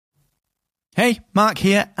Hey, Mark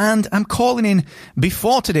here, and I'm calling in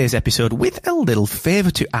before today's episode with a little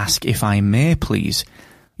favour to ask, if I may, please.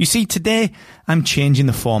 You see, today I'm changing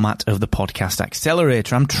the format of the Podcast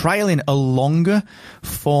Accelerator. I'm trialling a longer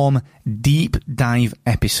form deep dive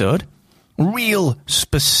episode, real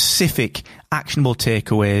specific actionable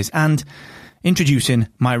takeaways, and introducing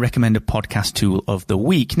my recommended podcast tool of the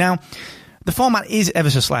week. Now, the format is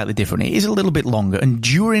ever so slightly different. It is a little bit longer, and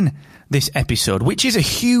during this episode, which is a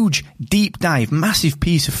huge, deep dive, massive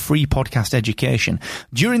piece of free podcast education,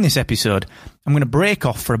 during this episode, I'm going to break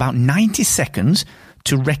off for about 90 seconds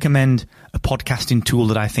to recommend a podcasting tool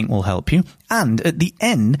that I think will help you. And at the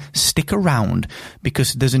end, stick around,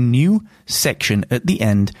 because there's a new section at the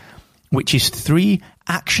end, which is 3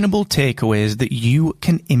 actionable takeaways that you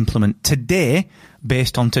can implement today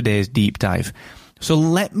based on today's deep dive. So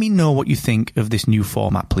let me know what you think of this new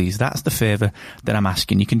format, please. That's the favour that I'm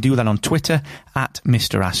asking. You can do that on Twitter at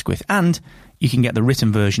Mr. Asquith, and you can get the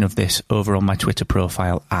written version of this over on my Twitter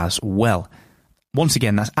profile as well. Once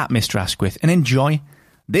again, that's at Mr. Asquith, and enjoy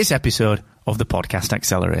this episode of the Podcast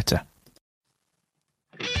Accelerator.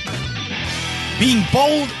 Being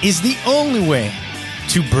bold is the only way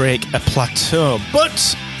to break a plateau,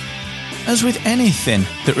 but as with anything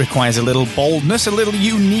that requires a little boldness, a little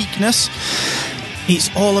uniqueness,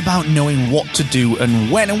 it's all about knowing what to do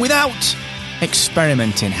and when, and without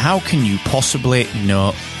experimenting, how can you possibly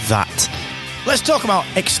know that? Let's talk about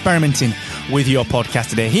experimenting with your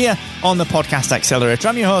podcast today here on the Podcast Accelerator.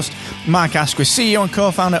 I'm your host, Mark Asquith, CEO and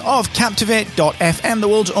co-founder of Captivate.fm, the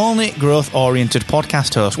world's only growth-oriented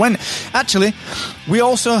podcast host. When actually, we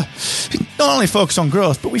also not only focus on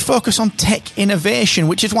growth, but we focus on tech innovation,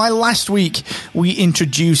 which is why last week we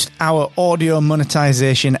introduced our audio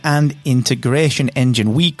monetization and integration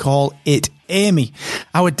engine. We call it Amy.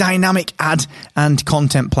 Our dynamic ad and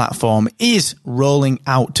content platform is rolling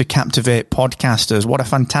out to Captivate podcasters. What a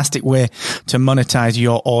fantastic way to monetize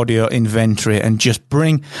your audio inventory and just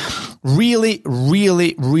bring really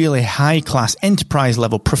high-class,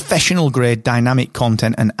 enterprise-level, professional-grade dynamic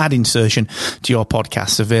content and ad insertion to your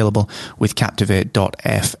podcasts, available with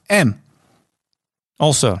Captivate.fm.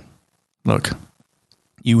 Also, look,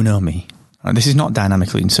 you know me. This is not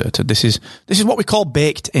dynamically inserted. This is what we call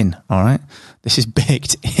baked in, all right? This is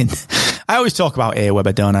baked in. I always talk about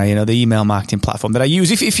Aweber, don't I? You know, the email marketing platform that I use.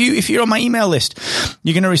 If you're on my email list,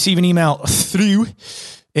 you're going to receive an email through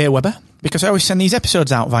Aweber, because I always send these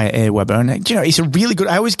episodes out via Aweber, and you know, it's a really good.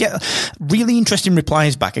 I always get really interesting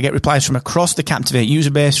replies back. I get replies from across the Captivate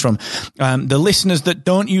user base, from the listeners that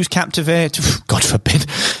don't use Captivate. God forbid.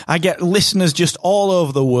 I get listeners just all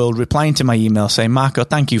over the world replying to my email saying, "Marco,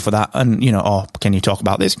 thank you for that," and you know, "Oh, can you talk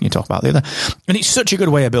about this? Can you talk about the other?" And it's such a good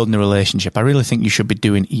way of building a relationship. I really think you should be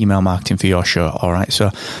doing email marketing for your show. All right,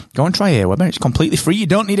 so go and try Aweber. It's completely free. You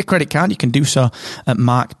don't need a credit card. You can do so at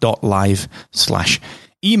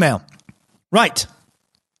mark.live/email. Right,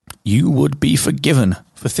 you would be forgiven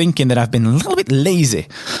for thinking that I've been a little bit lazy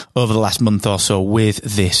over the last month or so with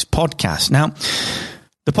this podcast. Now,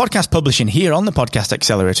 the podcast publishing here on the Podcast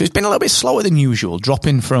Accelerator has been a little bit slower than usual,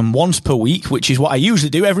 dropping from once per week, which is what I usually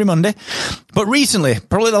do every Monday. But recently,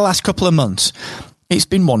 probably the last couple of months, it's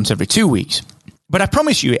been once every 2 weeks. But I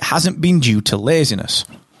promise you, it hasn't been due to laziness.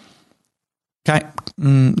 Okay?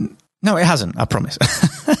 No, it hasn't, I promise.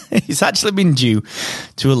 It's actually been due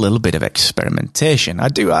to a little bit of experimentation. I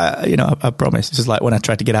promise. This is like when I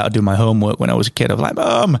tried to get out and do my homework when I was a kid. I was like,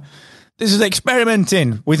 Mom, this is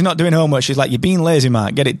experimenting with not doing homework. She's like, you're being lazy,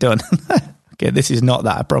 Mark. Get it done. Okay, this is not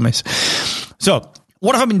that, I promise. So,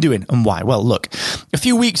 what have I been doing and why? Well, look, a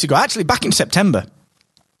few weeks ago, actually back in September,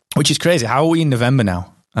 which is crazy. How are we in November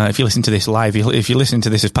now? If you listen to this live, if you're listening to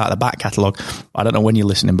this as part of the back catalogue, I don't know when you're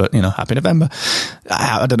listening, but, you know, happy November.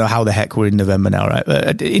 I don't know how the heck we're in November now, right?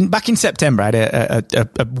 Back in September, I had a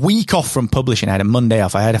week off from publishing. I had a Monday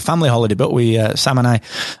off. I had a family holiday, but Sam and I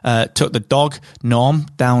took the dog, Norm,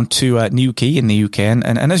 down to Newquay in the UK.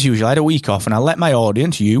 And as usual, I had a week off, and I let my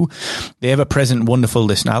audience, you, the ever-present wonderful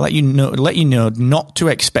listener, I let you know not to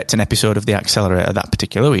expect an episode of The Accelerator that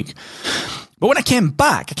particular week. But when I came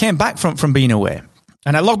back from being away,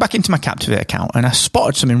 and I logged back into my Captivate account, and I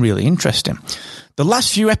spotted something really interesting. The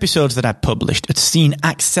last few episodes that I published had seen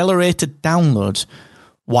accelerated downloads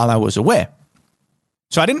while I was away.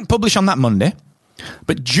 So I didn't publish on that Monday,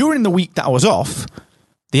 but during the week that I was off,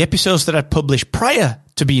 the episodes that I'd published prior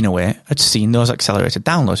to being away had seen those accelerated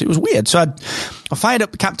downloads. It was weird. So I fired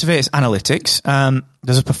up Captivate's analytics.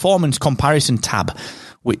 There's a performance comparison tab,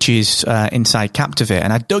 which is inside Captivate,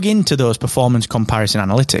 and I dug into those performance comparison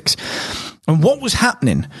analytics. And what was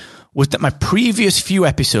happening was that my previous few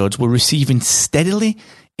episodes were receiving steadily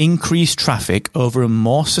increased traffic over a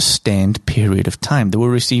more sustained period of time. They were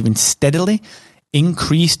receiving steadily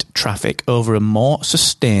increased traffic over a more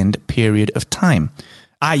sustained period of time,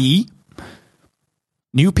 i.e.,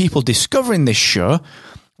 new people discovering this show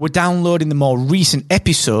were downloading the more recent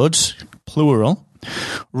episodes, plural,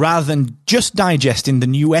 rather than just digesting the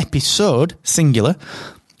new episode, singular,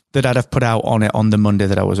 that I'd have put out on it on the Monday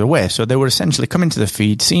that I was away. So they were essentially coming to the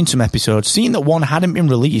feed, seeing some episodes, seeing that one hadn't been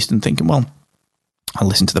released and thinking, well, I'll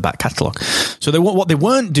listen to the back catalogue. So what they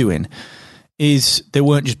weren't doing is they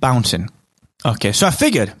weren't just bouncing. Okay, so I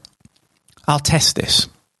figured I'll test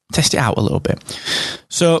it out a little bit.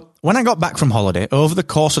 So when I got back from holiday, over the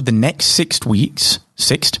course of the next 6 weeks,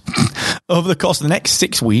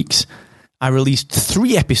 I released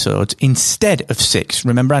 3 episodes instead of 6.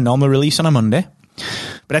 Remember, I normally release on a Monday,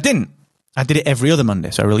 but I didn't. I did it every other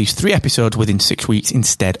Monday. So I released 3 episodes within 6 weeks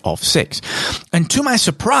instead of 6. And to my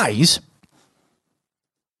surprise,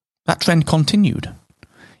 that trend continued.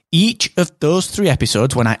 Each of those 3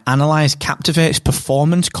 episodes, when I analysed Captivate's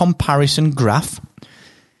performance comparison graph,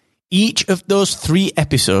 each of those 3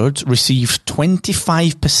 episodes received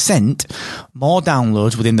 25% more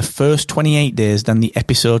downloads within the first 28 days than the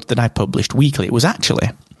episodes that I published weekly. It was actually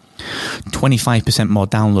 25% more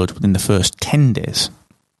downloads within the first 10 days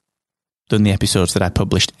than the episodes that I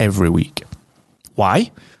published every week.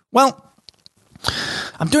 Why? Well,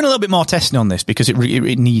 I'm doing a little bit more testing on this because it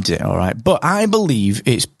needs it, all right? But I believe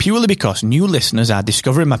it's purely because new listeners are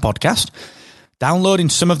discovering my podcast, downloading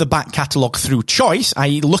some of the back catalogue through choice,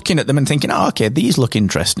 i.e. looking at them and thinking, oh, okay, these look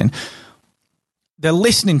interesting. They're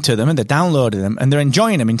listening to them and they're downloading them and they're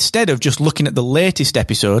enjoying them instead of just looking at the latest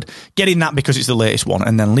episode, getting that because it's the latest one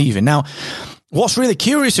and then leaving. Now, what's really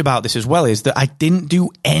curious about this as well is that I didn't do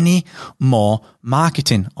any more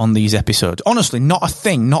marketing on these episodes. Honestly, not a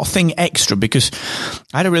thing extra, because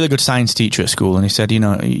I had a really good science teacher at school and he said,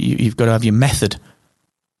 you've got to have your method.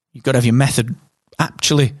 You've got to have your method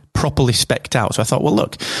actually properly spec'd out. So I thought, well,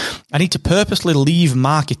 look, I need to purposely leave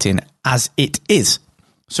marketing as it is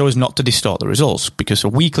so as not to distort the results, because a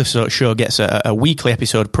weekly show gets a weekly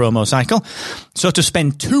episode promo cycle. So to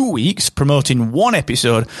spend 2 weeks promoting one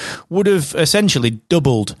episode would have essentially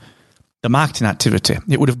doubled the marketing activity.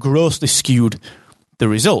 It would have grossly skewed the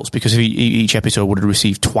results because each episode would have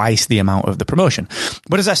received twice the amount of the promotion.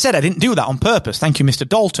 But as I said, I didn't do that on purpose. Thank you, Mr.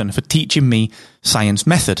 Dalton, for teaching me science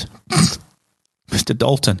method. Mr.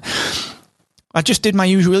 Dalton. I just did my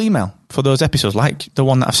usual email for those episodes, like the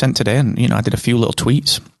one that I've sent today, and I did a few little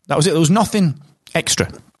tweets. That was it. There was nothing extra.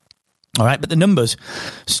 All right, but the numbers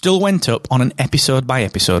still went up on an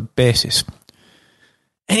episode-by-episode basis.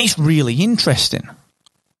 And it's really interesting.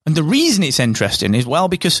 And the reason it's interesting is, well,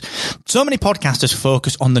 because so many podcasters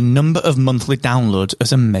focus on the number of monthly downloads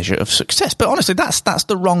as a measure of success. But honestly, that's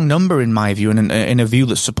the wrong number in my view, and in a view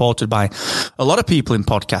that's supported by a lot of people in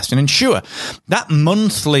podcasting. And sure, that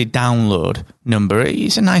monthly download number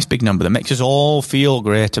is a nice big number that makes us all feel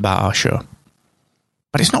great about our show.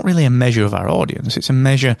 But it's not really a measure of our audience. It's a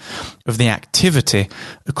measure of the activity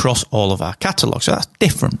across all of our catalogue. So that's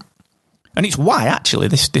different. And it's why, actually,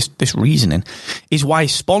 this reasoning is why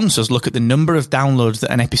sponsors look at the number of downloads that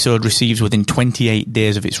an episode receives within 28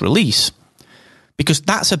 days of its release, because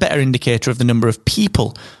that's a better indicator of the number of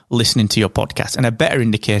people listening to your podcast and a better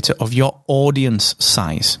indicator of your audience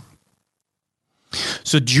size.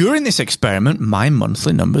 So during this experiment, my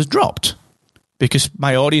monthly numbers dropped because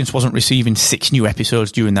my audience wasn't receiving 6 new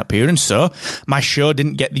episodes during that period, and so my show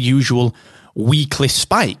didn't get the usual weekly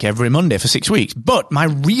spike every Monday for 6 weeks. But my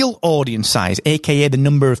real audience size, aka the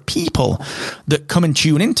number of people that come and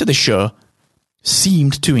tune into the show,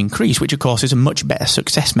 seemed to increase, which of course is a much better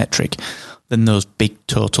success metric than those big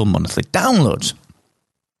total monthly downloads.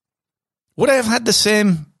 Would I have had the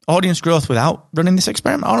same audience growth without running this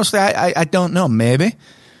experiment? Honestly, I don't know. Maybe.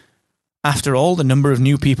 After all, the number of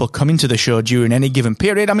new people coming to the show during any given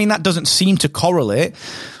period, I mean, that doesn't seem to correlate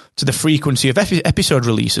to the frequency of episode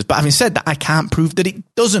releases. But having said that, I can't prove that it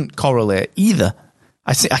doesn't correlate either.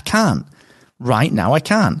 I can't. Right now, I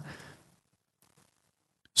can't.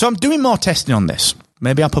 So I'm doing more testing on this.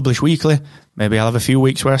 Maybe I'll publish weekly. Maybe I'll have a few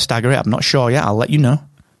weeks where I stagger it. I'm not sure yet. I'll let you know,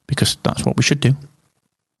 because that's what we should do.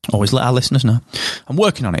 Always let our listeners know. I'm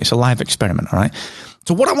working on it. It's a live experiment, all right?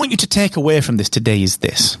 So what I want you to take away from this today is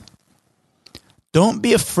this. Don't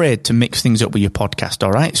be afraid to mix things up with your podcast,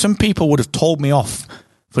 all right? Some people would have told me off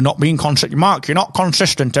for not being consistent. Mark, you're not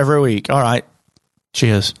consistent every week. All right.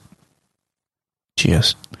 Cheers.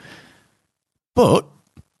 But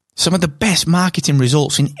some of the best marketing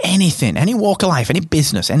results in anything, any walk of life, any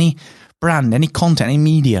business, any brand, any content, any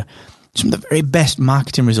media, some of the very best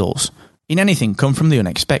marketing results in anything come from the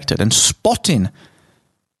unexpected. And spotting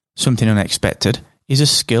something unexpected is a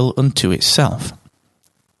skill unto itself.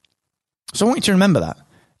 So I want you to remember that.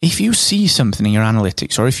 If you see something in your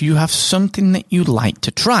analytics, or if you have something that you'd like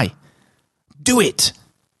to try, do it.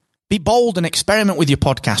 Be bold and experiment with your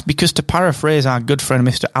podcast, because to paraphrase our good friend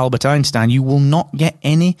Mr. Albert Einstein, you will not get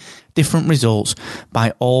any different results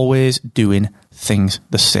by always doing things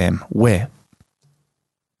the same way.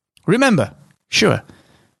 Remember, sure,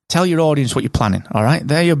 tell your audience what you're planning, all right?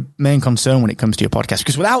 They're your main concern when it comes to your podcast,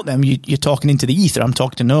 because without them, you're talking into the ether. I'm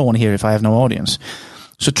talking to no one here if I have no audience.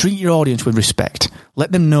 So treat your audience with respect.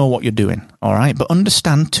 Let them know what you're doing, all right? But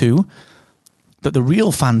understand, too, that the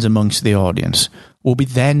real fans amongst the audience will be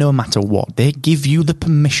there no matter what. They give you the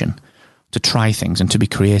permission to try things and to be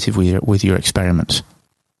creative with your experiments.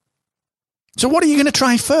 So what are you going to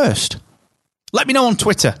try first? Let me know on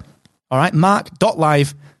Twitter, all right?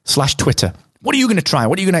 mark.live/Twitter. What are you going to try?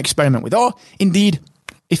 What are you going to experiment with? Or, indeed,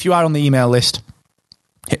 if you are on the email list,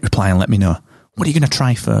 hit reply and let me know. What are you going to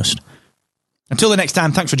try first? Until the next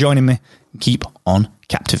time, thanks for joining me. Keep on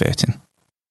captivating.